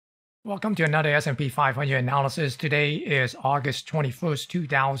Welcome to another S&P 500 analysis. Today is August 21st,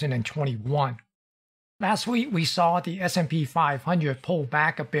 2021. Last week, we saw the S&P 500 pull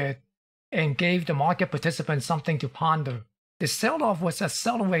back a bit and gave the market participants something to ponder. The sell-off was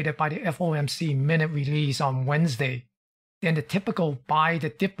accelerated by the FOMC minute release on Wednesday. Then the typical buy the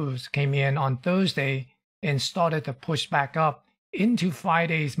dippers came in on Thursday and started to push back up into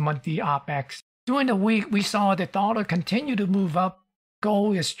Friday's monthly OPEX. During the week, we saw the dollar continue to move up.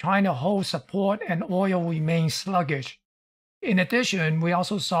 Gold is trying to hold support and oil remains sluggish. In addition, we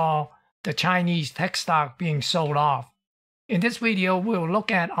also saw the Chinese tech stock being sold off. In this video, we'll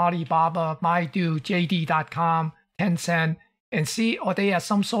look at Alibaba, BIDU, JD.com, Tencent, and see are they at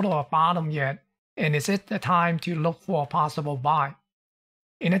some sort of a bottom yet, and is it the time to look for a possible buy.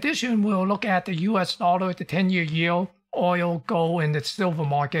 In addition, we'll look at the US dollar, the 10-year yield, oil, gold, and the silver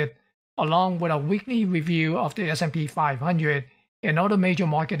market, along with a weekly review of the S&P 500 and other major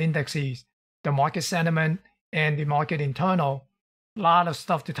market indexes, the market sentiment, and the market internal. A lot of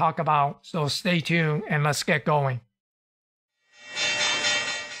stuff to talk about, so stay tuned and let's get going.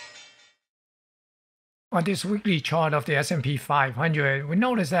 On this weekly chart of the S&P 500, we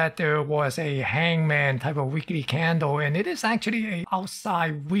notice that there was a hangman type of weekly candle, and it is actually an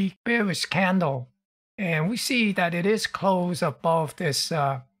outside weak bearish candle. And we see that it is closed above this,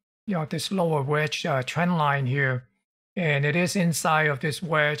 this lower wedge trend line here. And it is inside of this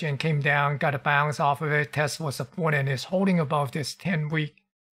wedge and came down, got a bounce off of it, test for support, and is holding above this 10-week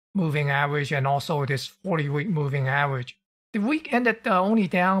moving average and also this 40-week moving average. The week ended only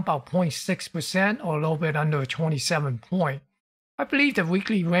down about 0.6% or a little bit under 27 point. I believe the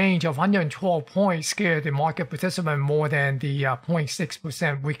weekly range of 112 points scared the market participant more than the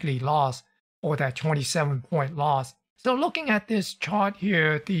 0.6% weekly loss or that 27-point loss. So looking at this chart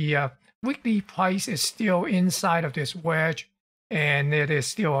here, the weekly price is still inside of this wedge, and it is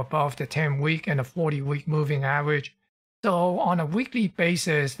still above the 10-week and the 40-week moving average. So on a weekly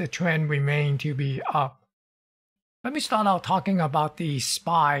basis, the trend remained to be up. Let me start out talking about the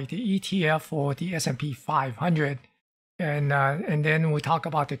SPY, the ETF for the S&P 500, and then we talk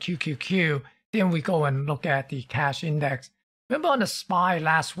about the QQQ. Then we go and look at the cash index. Remember on the SPY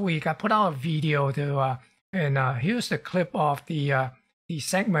last week, I put out a video to, here's the clip of the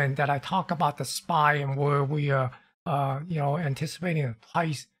segment that I talk about the SPY and where we are, anticipating the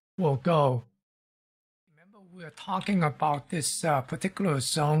price will go. Remember, we're talking about this particular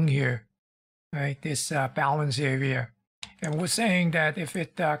zone here, right? This balance area, and we're saying that if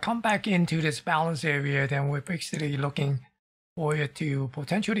it come back into this balance area, then we're basically looking for it to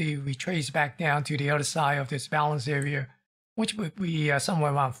potentially retrace back down to the other side of this balance area, which would be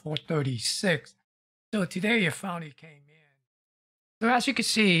somewhere around 436. So today it finally came in. So as you can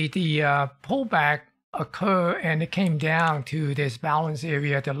see, the pullback occurred and it came down to this balance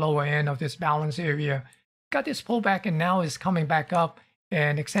area at the lower end of this balance area. Got this pullback and now it's coming back up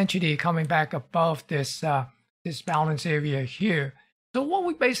and essentially coming back above this, this balance area here. So what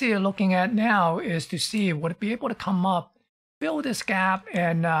we basically are looking at now is to see would it be able to come up, fill this gap,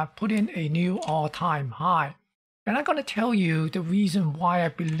 and put in a new all-time high. And I'm going to tell you the reason why I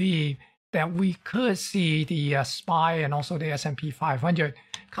believe that we could see the SPY and also the S&P 500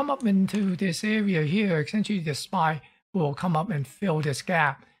 come up into this area here. Essentially, the SPY will come up and fill this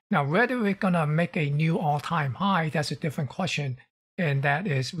gap. Now, whether we're going to make a new all-time high, that's a different question, and that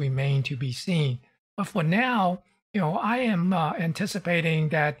is remain to be seen. But for now, I am anticipating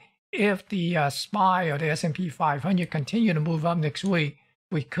that if the SPY or the S&P 500 continue to move up next week,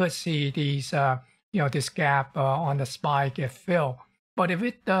 we could see these, this gap on the SPY get filled. But if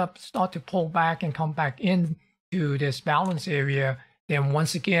it start to pull back and come back into this balance area, then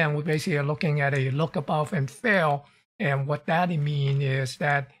once again, we're basically looking at a look above and fill. And what that means is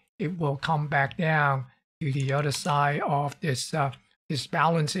that it will come back down to the other side of this, this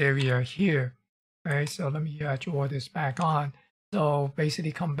balance area here. Right, so let me draw this back on. So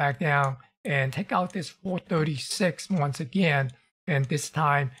basically come back down and take out this 436 once again. And this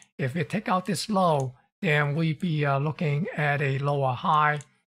time, if it take out this low, then we'd be looking at a lower high,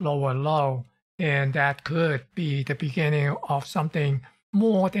 lower low, and that could be the beginning of something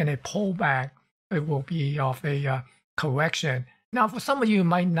more than a pullback. It will be of a correction. Now, for some of you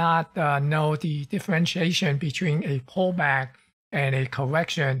might not know the differentiation between a pullback and a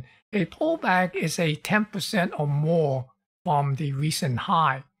correction. A pullback is a 10% or more from the recent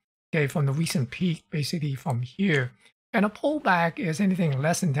high, okay, from the recent peak, basically from here. And a pullback is anything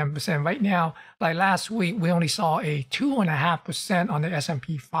less than 10%. Right now, like last week, we only saw a 2.5% on the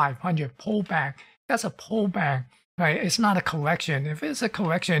S&P 500 pullback. That's a pullback, right? It's not a correction. If it's a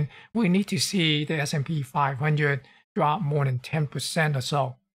correction, we need to see the S&P 500 drop more than 10% or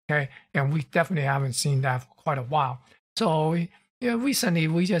so. Okay, and we definitely haven't seen that for quite a while. So recently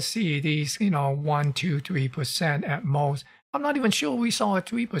we just see these 1, 2, 3% at most. I'm not even sure we saw a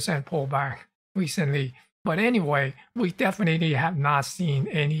 3% pullback recently, but anyway, we definitely have not seen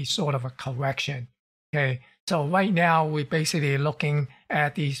any sort of a correction. Okay, so right now we're basically looking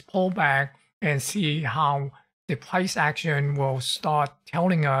at these pullback and see how the price action will start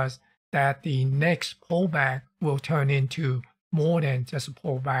telling us that the next pullback will turn into more than just a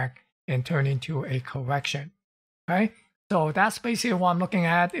pullback and turn into a correction. Okay, so that's basically what I'm looking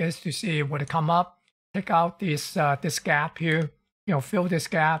at, is to see would it come up, take out this this gap here, fill this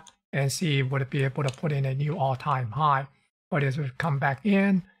gap and see would it be able to put in a new all-time high. But as we come back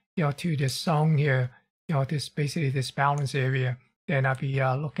in, to this zone here, this basically this balance area, then I'll be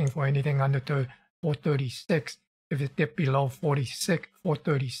looking for anything under 436. If it dipped below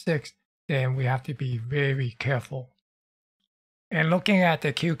 436, then we have to be very careful. And looking at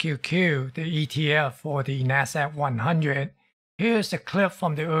the QQQ, the ETF for the NASDAQ 100, here's a clip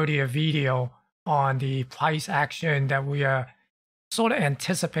from the earlier video on the price action that we are sort of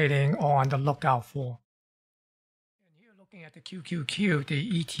anticipating or on the lookout for. And here looking at the QQQ,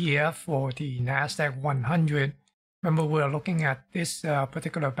 the ETF for the NASDAQ 100, remember we're looking at this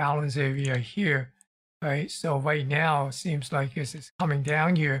particular balance area here, right? So right now it seems like this is coming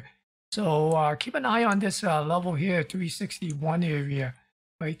down here. So keep an eye on this level here, 361 area,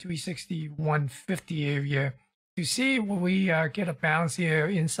 right? 361.50 area, to see will we get a bounce here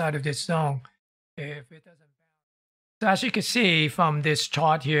inside of this zone. If it doesn't bounce. So as you can see from this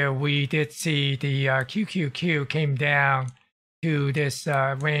chart here, we did see the QQQ came down to this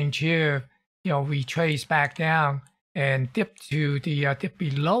range here. We traced back down and dipped to the dip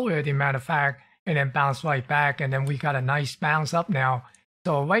below it, as a matter of fact, and then bounced right back. And then we got a nice bounce up now.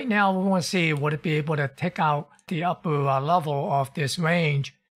 So right now we want to see would it be able to take out the upper level of this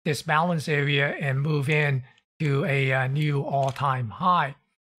range, this balance area, and move in to a new all-time high.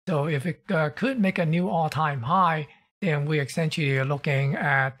 So if it could make a new all-time high, then we essentially are looking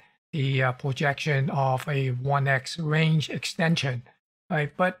at the projection of a 1x range extension,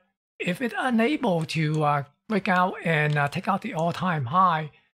 right? But if it's unable to break out and take out the all-time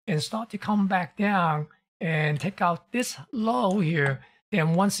high and start to come back down and take out this low here,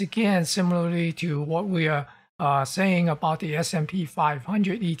 then once again, similarly to what we are saying about the SP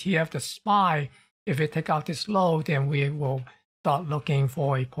 500 ETF, the SPY, if it take out this low, then we will start looking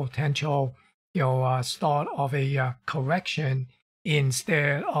for a potential, start of a correction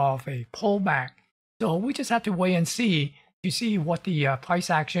instead of a pullback. So we just have to wait and see to see what the price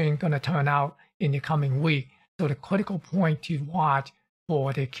action is going to turn out in the coming week. So the critical point to watch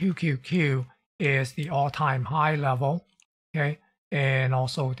for the QQQ is the all-time high level, okay? And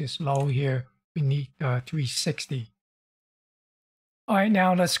also this low here beneath 360. All right,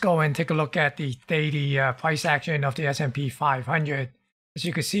 now let's go and take a look at the daily price action of the S&P 500. As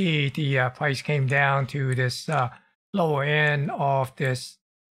you can see, the price came down to this lower end of this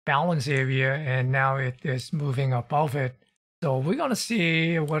balance area, and now it is moving above it. So we're going to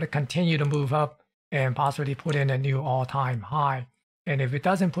see will it continue to move up and possibly put in a new all-time high. And if it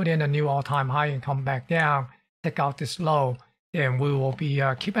doesn't put in a new all-time high and come back down, take out this low, then we will be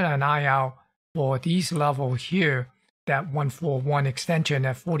keeping an eye out for these levels here, that 141 extension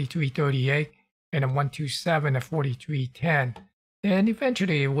at 43.38 and a 127 at 43.10. Then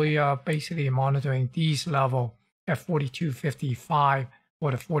eventually we are basically monitoring these levels at 42.55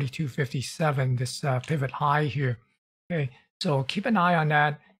 or the 42.57, this pivot high here. Okay, so keep an eye on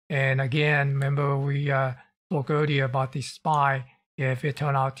that. And again, remember we spoke earlier about the SPY. If it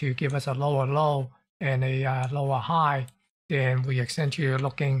turned out to give us a lower low and a lower high, then we essentially are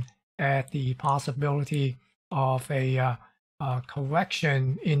looking at the possibility of a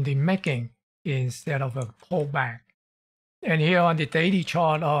correction in the making instead of a pullback. And here on the daily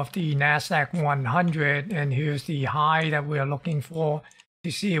chart of the NASDAQ 100, and here's the high that we're looking for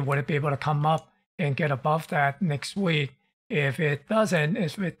to see would it be able to come up and get above that next week. If it doesn't,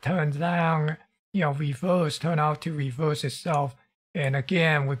 if it turns down, turn out to reverse itself. And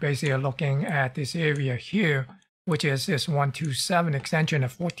again, we basically are looking at this area here, which is this 127 extension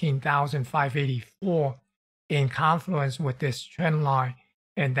of 14,584 in confluence with this trend line.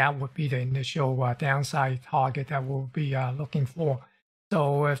 And that would be the initial downside target that we'll be looking for.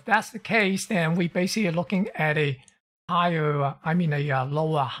 So if that's the case, then we basically are looking at a higher, a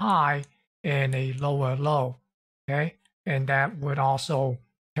lower high and a lower low, okay? And that would also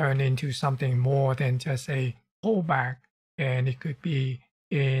turn into something more than just a pullback. And it could be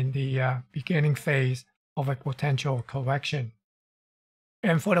in the beginning phase of a potential correction.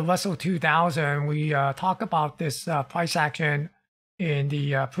 And for the Russell 2000, we talk about this price action in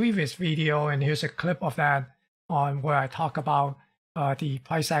the previous video, and here's a clip of that on where I talk about the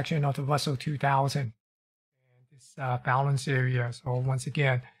price action of the Russell 2000 and this balance area. So once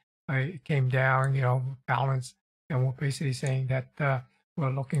again, it came down, balance, and we're basically saying that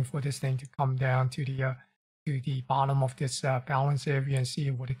we're looking for this thing to come down to the bottom of this balance area and see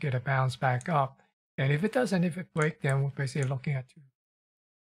would it get a bounce back up. And if it doesn't, if it breaks, then we're basically looking at two.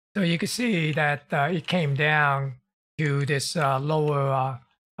 So you can see that it came down to this lower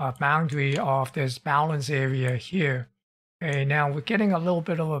boundary of this balance area here. Okay, now we're getting a little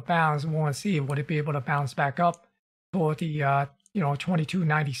bit of a bounce. We want to see would it be able to bounce back up toward the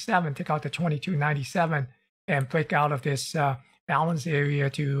 2297, take out the 2297 and break out of this balance area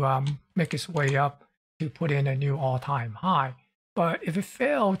to make its way up to put in a new all-time high. But if it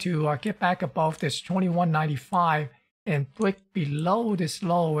failed to get back above this 2195 and break below this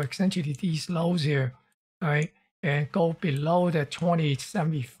low, essentially these lows here, right, and go below the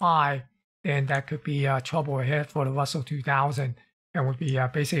 2075, then that could be trouble ahead for the Russell 2000, and would be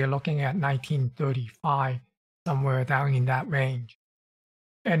basically looking at 1935, somewhere down in that range.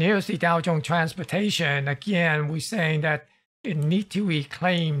 And here's the Dow Jones Transportation. Again, we're saying that it needs to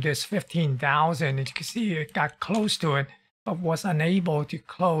reclaim this 15,000. And you can see it got close to it, but was unable to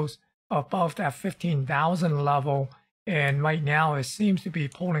close above that 15,000 level. And right now it seems to be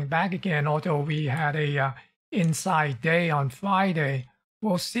pulling back again, although we had a inside day on Friday.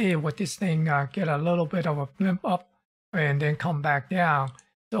 We'll see what this thing get a little bit of a blimp up and then come back down.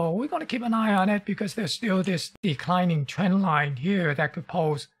 So we're going to keep an eye on it because there's still this declining trend line here that could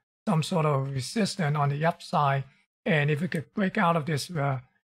pose some sort of resistance on the upside. And if it could break out of this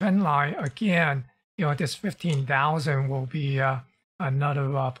trend line again, this 15,000 will be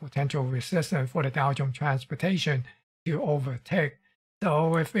another potential resistance for the Dow Jones Transportation to overtake.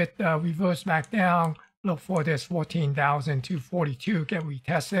 So if it reverses back down, look for this 14,242 get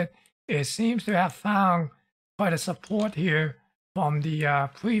retested. It seems to have found quite a support here from the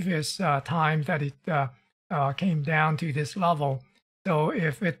previous times that it came down to this level. So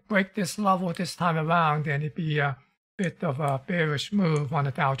if it breaks this level this time around, then it'd be a bit of a bearish move on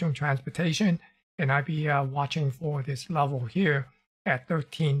the Dow Jones Transportation, and I'd be watching for this level here at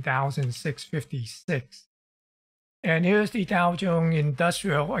 13,656. And here's the Dow Jones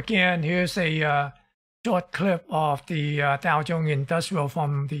Industrial. Again, here's a short clip of the Dow Jones Industrial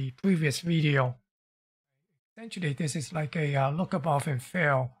from the previous video. Essentially, this is like a look above and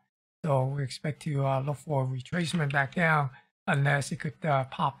fail. So we expect to look for a retracement back down unless it could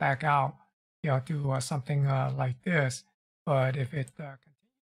pop back out, do something like this. But if it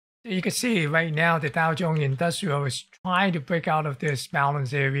you can see right now the Dow Jones Industrial is trying to break out of this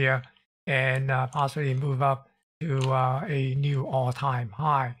balance area and possibly move up to a new all-time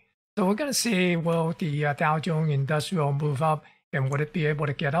high. So we're going to see, will the Dow Jones Industrial move up, and would it be able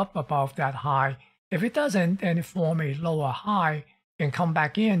to get up above that high? If it doesn't, then it form a lower high and come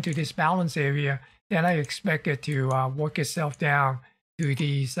back into this balance area, then I expect it to work itself down to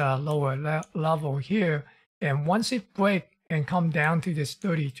these lower level here. And once it break and come down to this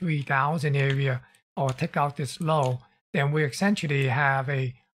 33,000 area or take out this low, then we essentially have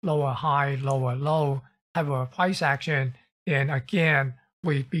a lower high, lower low type of price action. And again,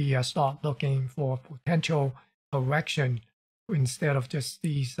 we'd be start looking for potential correction instead of just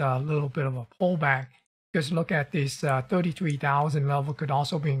these little bit of a pullback. Because look at this 33,000 level could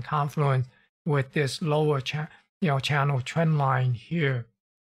also be in confluence with this lower channel trend line here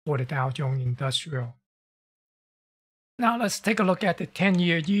for the Dow Jones Industrial. Now let's take a look at the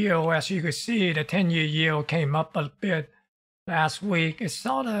 10-year yield. As you can see, the 10-year yield came up a bit last week. It's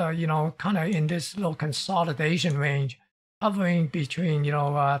sort of, kind of in this little consolidation range, hovering between,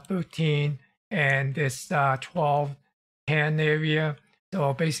 13 and this 12, 10 area.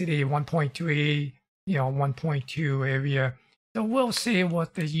 So basically 1.3, 1.2 area. So we'll see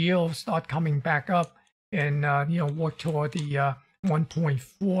what the yield start coming back up and, work toward the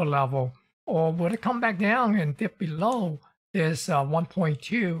 1.4 level. Or will it come back down and dip below this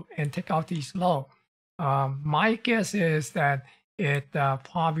 1.2 and take out these low? My guess is that it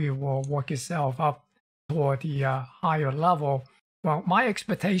probably will work itself up toward the higher level. Well, my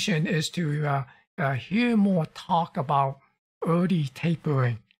expectation is to hear more talk about early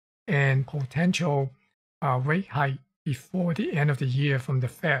tapering and potential rate hike before the end of the year from the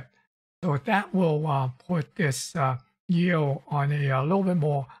Fed. So that will put this yield on a little bit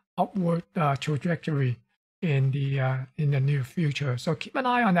more upward trajectory in the near future. So keep an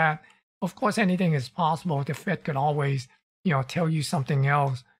eye on that. Of course, anything is possible. The Fed could always, tell you something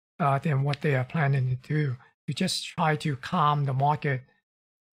else than what they are planning to do. You just try to calm the market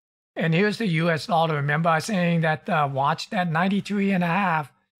And here's the US dollar. Remember I was saying that watch that 93.5.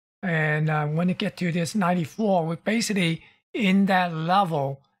 And when it get to this 94, we're basically in that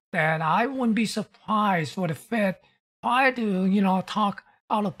level that I wouldn't be surprised for the Fed try to, talk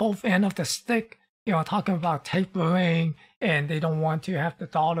out of both ends of the stick, talking about tapering, and they don't want to have the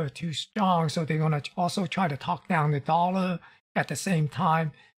dollar too strong. So they're going to also try to talk down the dollar at the same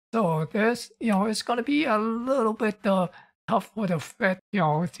time. So there's, it's going to be a little bit tough for the Fed,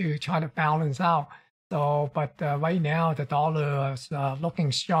 to try to balance out. So, but right now the dollar is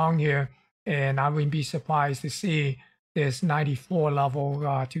looking strong here, and I wouldn't be surprised to see this 94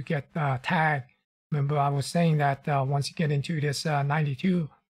 level to get tagged. Remember, I was saying that once you get into this 92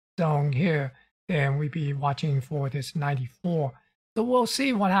 zone here, then we'd be watching for this 94. So we'll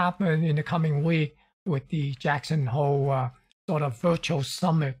see what happens in the coming week with the Jackson Hole sort of virtual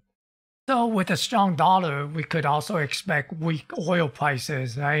summit. So with a strong dollar, we could also expect weak oil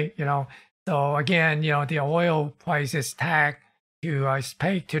prices, right? So again, the oil price is tagged to is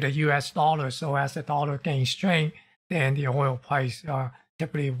pegged to the U.S. dollar. So as the dollar gains strength, then the oil price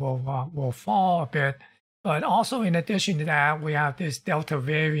typically will fall a bit. But also in addition to that, we have this Delta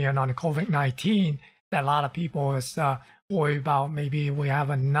variant on the COVID-19 that a lot of people is worried about. Maybe we have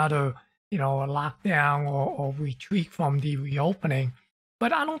another, lockdown or retreat from the reopening.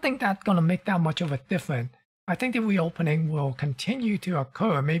 But I don't think that's going to make that much of a difference. I think the reopening will continue to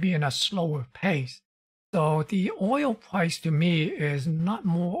occur, maybe in a slower pace. So the oil price to me is not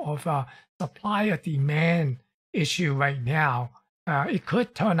more of a supply or demand issue right now. It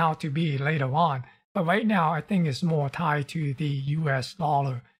could turn out to be later on. But right now, I think it's more tied to the U.S.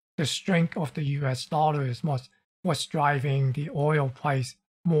 dollar. The strength of the U.S. dollar is what's driving the oil price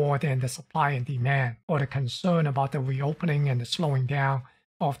more than the supply and demand, or the concern about the reopening and the slowing down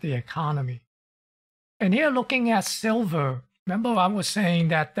of the economy. And here looking at silver, remember I was saying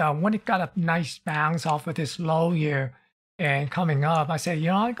that when it got a nice bounce off of this low here and coming up, I said,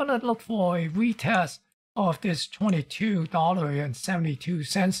 I'm going to look for a retest of this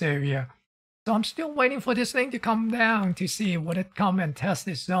 $22.72 area. So I'm still waiting for this thing to come down to see would it come and test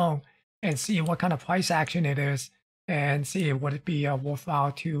this zone and see what kind of price action it is, and see would it be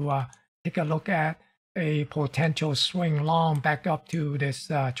worthwhile to take a look at a potential swing long back up to this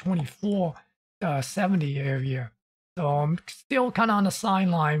 24.70 area. So I'm still kind of on the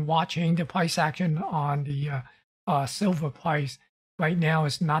sideline watching the price action on the silver price. Right now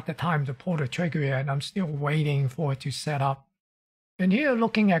is not the time to pull the trigger yet. I'm still waiting for it to set up. And here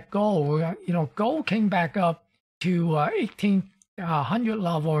looking at gold, gold came back up to 1800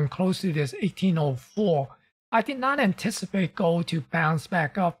 level and close to this 1804. I did not anticipate gold to bounce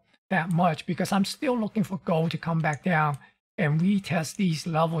back up that much because I'm still looking for gold to come back down and retest these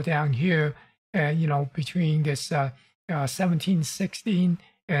level down here, and between this 1716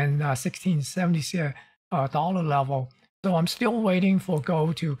 and 1670 dollar level. So I'm still waiting for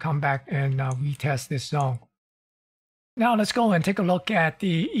gold to come back and retest this zone. Now let's go and take a look at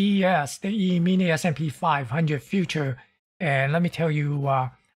the ES, the E-mini S&P 500 future, and let me tell you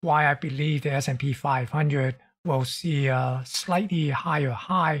why I believe the S&P 500 will see a slightly higher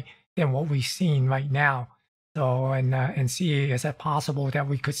high than what we've seen right now. So and see, is it possible that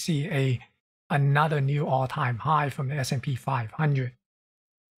we could see another new all-time high from the S&P 500?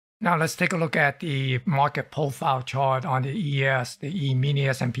 Now let's take a look at the market profile chart on the ES, the E-mini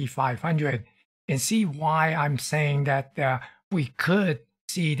S&P 500, and see why I'm saying that we could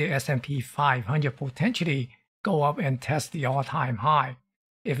see the S&P 500 potentially go up and test the all-time high.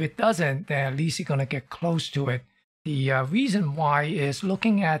 If it doesn't, then at least you're going to get close to it. The reason why is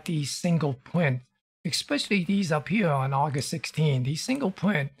looking at these single print, especially these up here on August 16, these single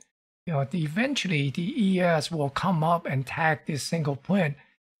print, eventually the ES will come up and tag this single print.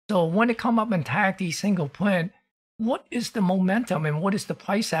 So when it come up and tag these single print, what is the momentum and what is the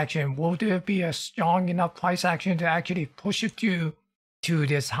price action? Will there be a strong enough price action to actually push it to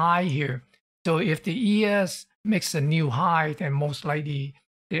this high here? So if the ES makes a new high, then most likely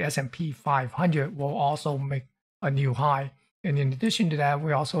the S&P 500 will also make a new high. And in addition to that,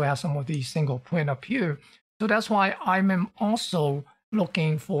 we also have some of these single print up here. So that's why I'm also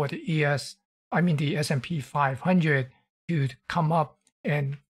looking for the S&P 500 to come up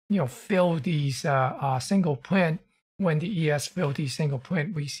and fill these single print. When the ES fill these single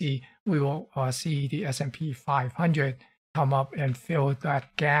print, we will see the S&P 500 come up and fill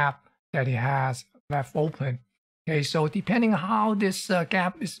that gap that it has left open. Okay, so depending on how this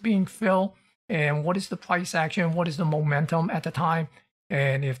gap is being filled and what is the price action, what is the momentum at the time,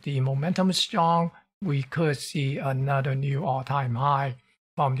 and if the momentum is strong, we could see another new all-time high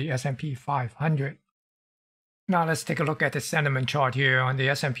from the S&P 500. Now let's take a look at the sentiment chart here on the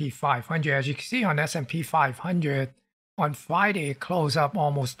S&P 500. As you can see on S&P 500, on Friday it closed up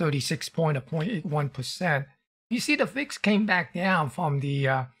almost 36 point, 0.81%. You see the VIX came back down from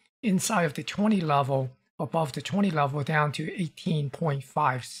the inside of the 20 level, above the 20 level, down to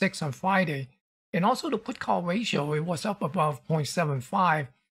 18.56 on Friday. And also the put call ratio, it was up above 0.75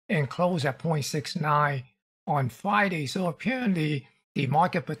 and closed at 0.69 on Friday. So apparently the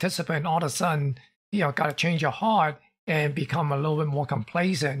market participant all of a sudden, got to change your heart and become a little bit more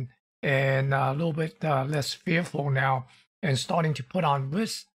complacent and a little bit less fearful now and starting to put on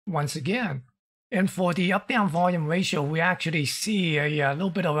risk once again. And for the up-down volume ratio, we actually see a little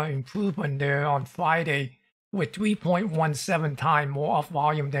bit of an improvement there on Friday with 3.17 times more up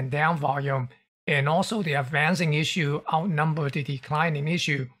volume than down volume. And also the advancing issue outnumbered the declining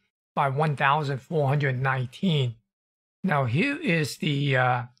issue by 1,419. Now here is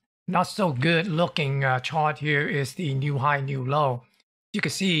the not so good looking chart. Here is the new high, new low. You can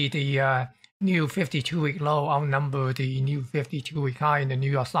see the new 52-week low outnumbered the new 52-week high in the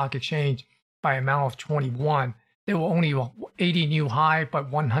New York Stock Exchange by an amount of 21. There were only 80 new high, but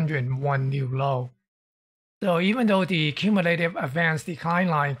 101 new low. So even though the cumulative advanced decline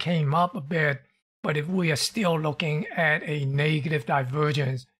line came up a bit, but if we are still looking at a negative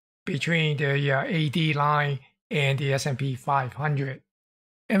divergence between the AD line and the S&P 500.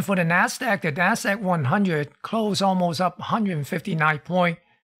 And for the NASDAQ, the NASDAQ 100 closed almost up 159 points,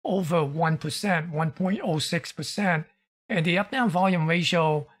 over 1%, 1.06%. And the up-down volume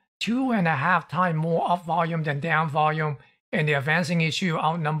ratio, 2.5 times more up volume than down volume. And the advancing issue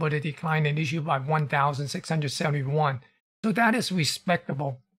outnumbered the declining issue by 1,671. So that is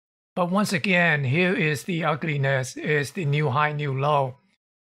respectable. But once again, here is the ugliness, is the new high, new low.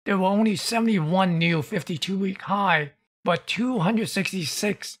 There were only 71 new 52-week high, but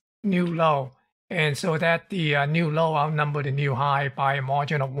 266 new low. And so that the new low outnumbered the new high by a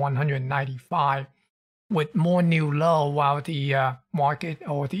margin of 195, with more new low while the market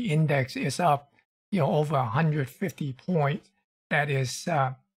or the index is up, over 150 points. That is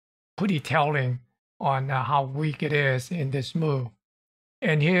pretty telling on how weak it is in this move.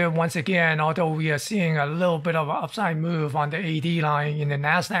 And here, once again, although we are seeing a little bit of an upside move on the AD line in the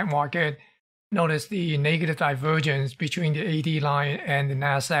NASDAQ market, notice the negative divergence between the AD line and the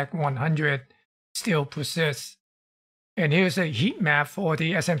NASDAQ 100 still persists. And here's a heat map for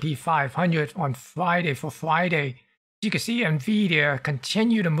the S&P 500 on Friday. For Friday, you can see NVIDIA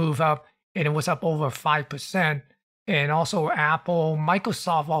continue to move up, and it was up over 5%. And also Apple,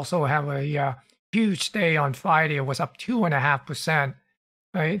 Microsoft also have a huge day on Friday. It was up 2.5%.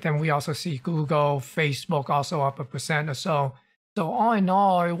 Right? Then we also see Google, Facebook also up 1% or so. So all in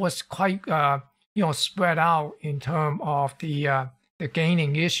all, it was quite spread out in terms of the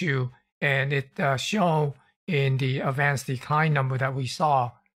gaining issue, and it showed in the advanced decline number that we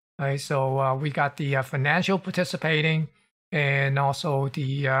saw. Right? So we got the financial participating, and also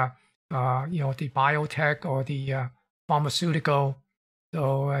the the biotech or the pharmaceutical.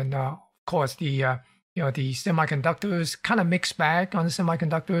 So and of course the the semiconductors, kind of mixed bag on the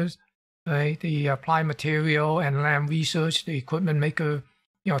semiconductors. Right? The applied material and Lam Research, the equipment maker,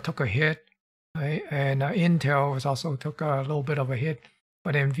 took a hit. Right? And Intel was also took a little bit of a hit,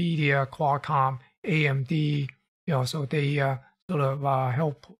 but NVIDIA, Qualcomm, AMD, so they sort of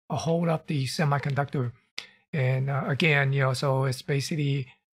help hold up the semiconductor. And again, so it's basically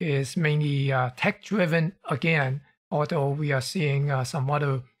is mainly tech driven again, although we are seeing some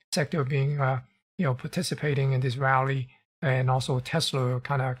other sector being participating in this rally. And also Tesla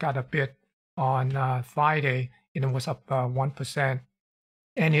kind of got a bit on Friday, and it was up 1%.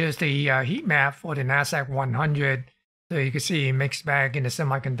 And here's the heat map for the NASDAQ 100. So you can see mixed bag in the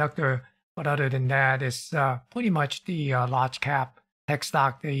semiconductor, but other than that, it's pretty much the large cap tech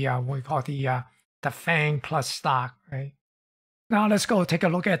stock, the what we call the FANG plus stock, right? Now let's go take a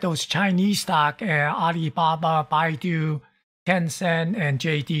look at those Chinese stock, Alibaba, BIDU, Tencent, and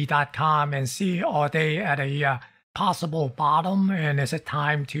JD.com, and see are they at a possible bottom, and is it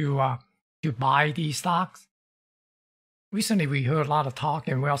time to buy these stocks? Recently, we heard a lot of talk,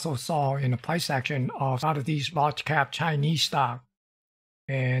 and we also saw in the price action of a lot of these large cap Chinese stocks,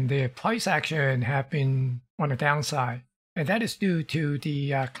 and the price action have been on the downside, and that is due to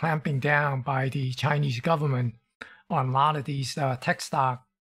the clamping down by the Chinese government on a lot of these tech stocks.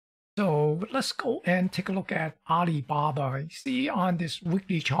 So let's go and take a look at Alibaba. You see on this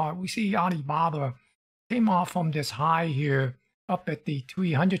weekly chart, we see Alibaba came off from this high here up at the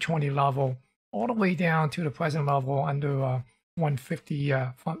 320 level, all the way down to the present level under 150,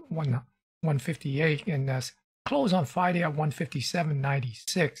 158, and closed on Friday at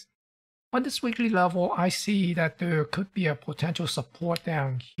 157.96. On this weekly level, I see that there could be a potential support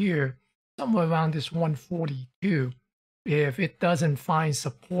down here, somewhere around this 142. If it doesn't find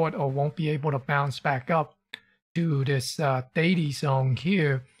support or won't be able to bounce back up to this daily zone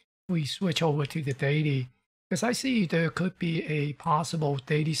here, we switch over to the daily, because I see there could be a possible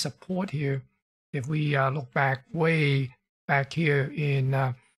daily support here. If we look back way back here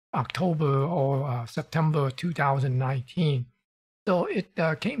in October or September 2019. So it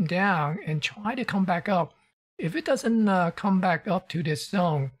came down and tried to come back up. If it doesn't come back up to this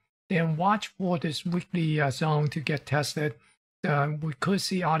zone, then watch for this weekly zone to get tested. We could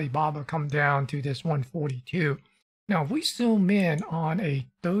see Alibaba come down to this 142. Now, if we zoom in on a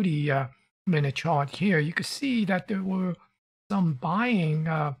 30-minute chart here, you can see that there were some buying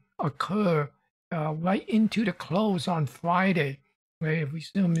occur right into the close on Friday. Right? If we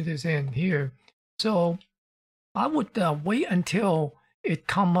zoom this in here. So I would wait until it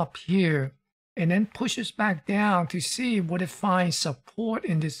come up here and then pushes back down to see would it find support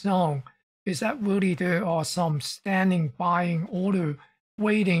in this zone. Is that really there are some standing buying order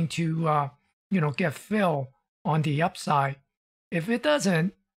waiting to get filled on the upside? If it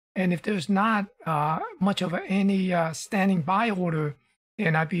doesn't, and if there's not much of any standing buy order,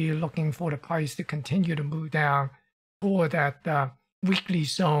 then I'd be looking for the price to continue to move down for that weekly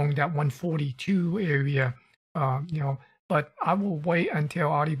zone, that 142 area. But I will wait until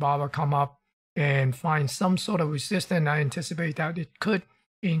Alibaba come up and find some sort of resistance. I anticipate that it could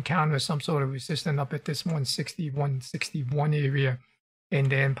encounter some sort of resistance up at this 160, 161 area, and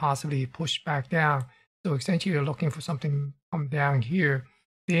then possibly push back down. So essentially, you're looking for something come down here.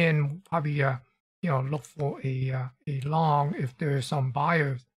 Then probably look for a long if there's some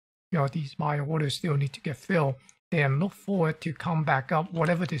buyers. These buyer orders still need to get filled. Then look for it to come back up,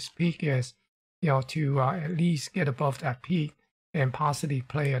 whatever this peak is. To at least get above that peak and possibly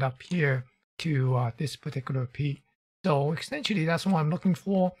play it up here to this particular peak. So essentially, that's what I'm looking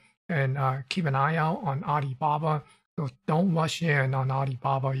for. And keep an eye out on Alibaba. So don't rush in on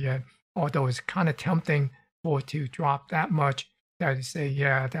Alibaba yet. Although it's kind of tempting for it to drop that much, that to say,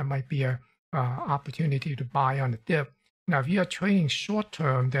 yeah, that might be a opportunity to buy on the dip. Now, if you're trading short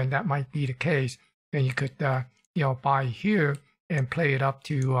term, then that might be the case. Then you could buy here and play it up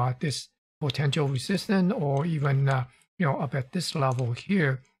to this potential resistance, or even up at this level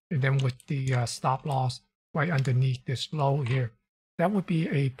here, and then with the stop loss right underneath this low here. That would be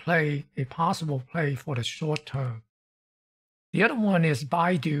a possible play for the short term. The other one is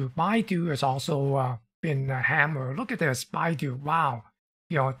BIDU. BIDU has also been hammered. Look at this, BIDU. Wow.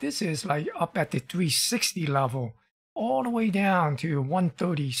 This is like up at the 360 level, all the way down to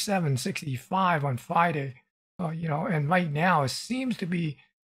 137.65 on Friday. And right now it seems to be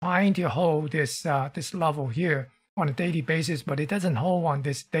trying to hold this this level here on a daily basis, but it doesn't hold on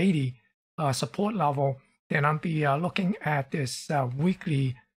this daily support level. Then I'll be looking at this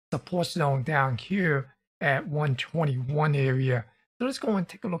weekly support zone down here at 121 area. So let's go and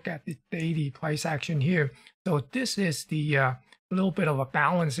take a look at the daily price action here. So this is the little bit of a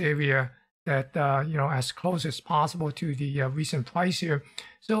balance area that as close as possible to the recent price here.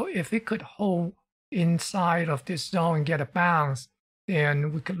 So if it could hold inside of this zone and get a bounce,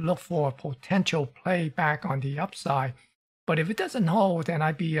 then we could look for a potential play back on the upside. But if it doesn't hold, then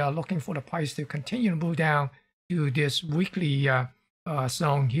I'd be looking for the price to continue to move down to this weekly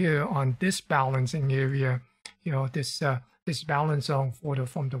zone here on this balancing area. This balance zone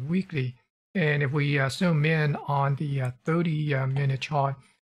from the weekly. And if we zoom in on the 30-minute chart,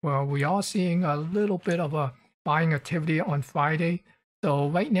 well, we are seeing a little bit of a buying activity on Friday. So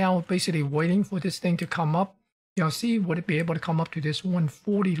right now, basically waiting for this thing to come up. See, would it be able to come up to this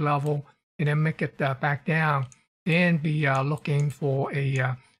 140 level and then make it back down? Then be looking for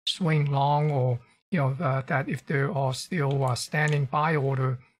a swing long, or that if there are still standing buy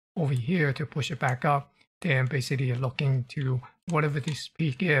order over here to push it back up, then basically looking to whatever this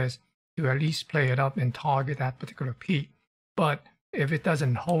peak is to at least play it up and target that particular peak. But if it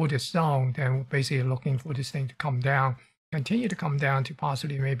doesn't hold this zone, then we're basically looking for this thing to come down, continue to come down to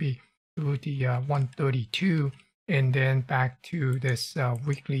possibly maybe to the 132, and then back to this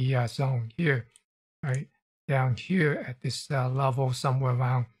weekly zone here, right? Down here at this level, somewhere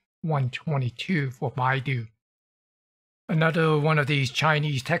around 122 for BIDU. Another one of these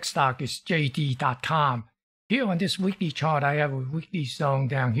Chinese tech stock is JD.com. Here on this weekly chart, I have a weekly zone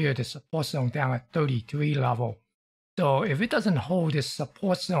down here, the support zone down at 33 level. So if it doesn't hold this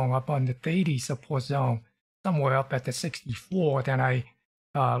support zone up on the daily support zone, somewhere up at the 64, then I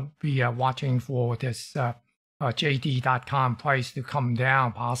be watching for this JD.com price to come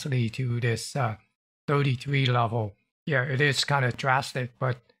down possibly to this 33 level. Yeah, it is kind of drastic,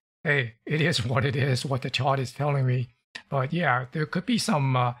 but hey, it is what it is, what the chart is telling me. But yeah, there could be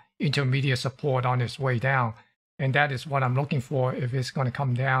some intermediate support on its way down. And that is what I'm looking for if it's going to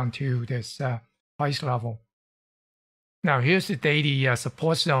come down to this price level. Now, here's the daily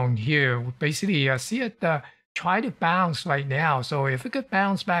support zone here. We basically see it try to bounce right now. So if it could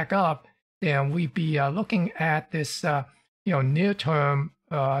bounce back up, then we'd be looking at this near-term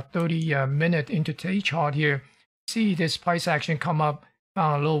 30-minute intraday chart here. See this price action come up,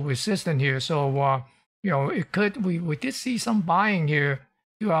 found a little resistance here. So it could we did see some buying here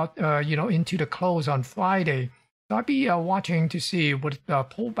throughout into the close on Friday. So I'd be watching to see what the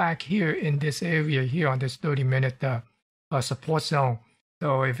pullback here in this area here on this 30-minute support zone.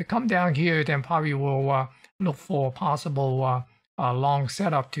 So if it come down here, then probably we'll look for possible long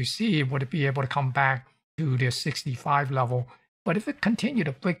setup to see would it be able to come back to the 65 level. But if it continue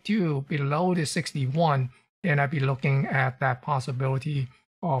to break through below the 61, then I'd be looking at that possibility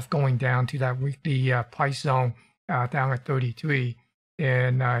of going down to that weekly price zone down at 33.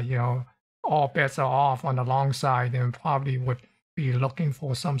 And all bets are off on the long side, and probably would be looking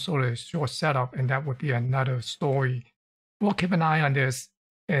for some sort of short setup, and that would be another story. We'll keep an eye on this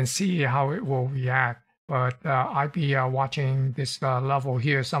and see how it will react. But I'd be watching this level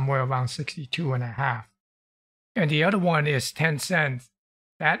here somewhere around 62.5. And the other one is 10 cents.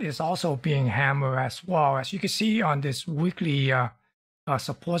 That is also being hammered as well. As you can see on this weekly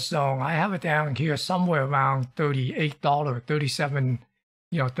support zone, I have it down here somewhere around $38, 37,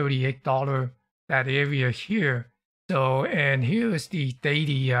 $38, that area here. So, and here is the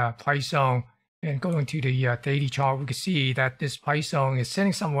daily price zone. And going to the daily chart, we can see that this price zone is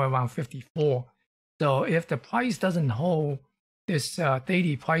sitting somewhere around 54. So if the price doesn't hold this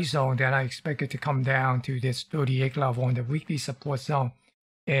daily price zone, then I expect it to come down to this 38 level on the weekly support zone.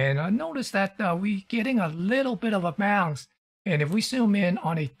 And notice that we're getting a little bit of a bounce. And if we zoom in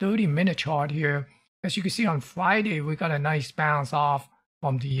on a 30-minute chart here, as you can see on Friday, we got a nice bounce off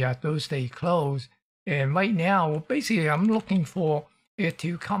from the Thursday close. And right now, basically, I'm looking for it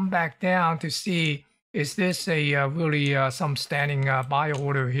to come back down to see, is this a really some standing buy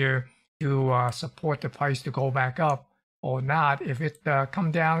order here to support the price to go back up or not. If it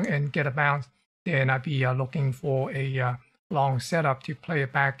come down and get a bounce, then I'd be looking for a long setup to play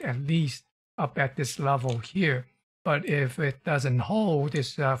it back at least up at this level here. But if it doesn't hold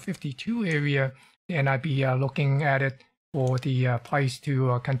this 52 area, then I'd be looking at it for the price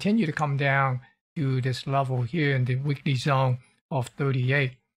to continue to come down to this level here in the weekly zone of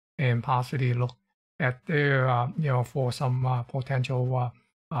 38, and possibly look at there, for some potential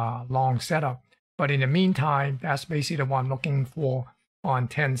long setup. But in the meantime, that's basically what I'm looking for on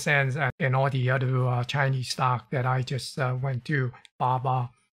 10 cents and all the other Chinese stock that I just went through, BABA,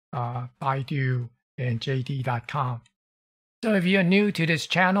 BIDU, and JD.com. So if you're new to this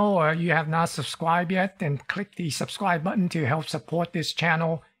channel or you have not subscribed yet, then click the subscribe button to help support this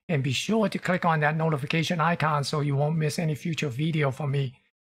channel. And be sure to click on that notification icon so you won't miss any future video from me.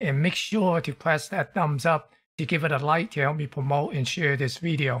 And make sure to press that thumbs up to give it a like to help me promote and share this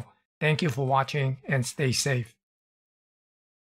video. Thank you for watching and stay safe.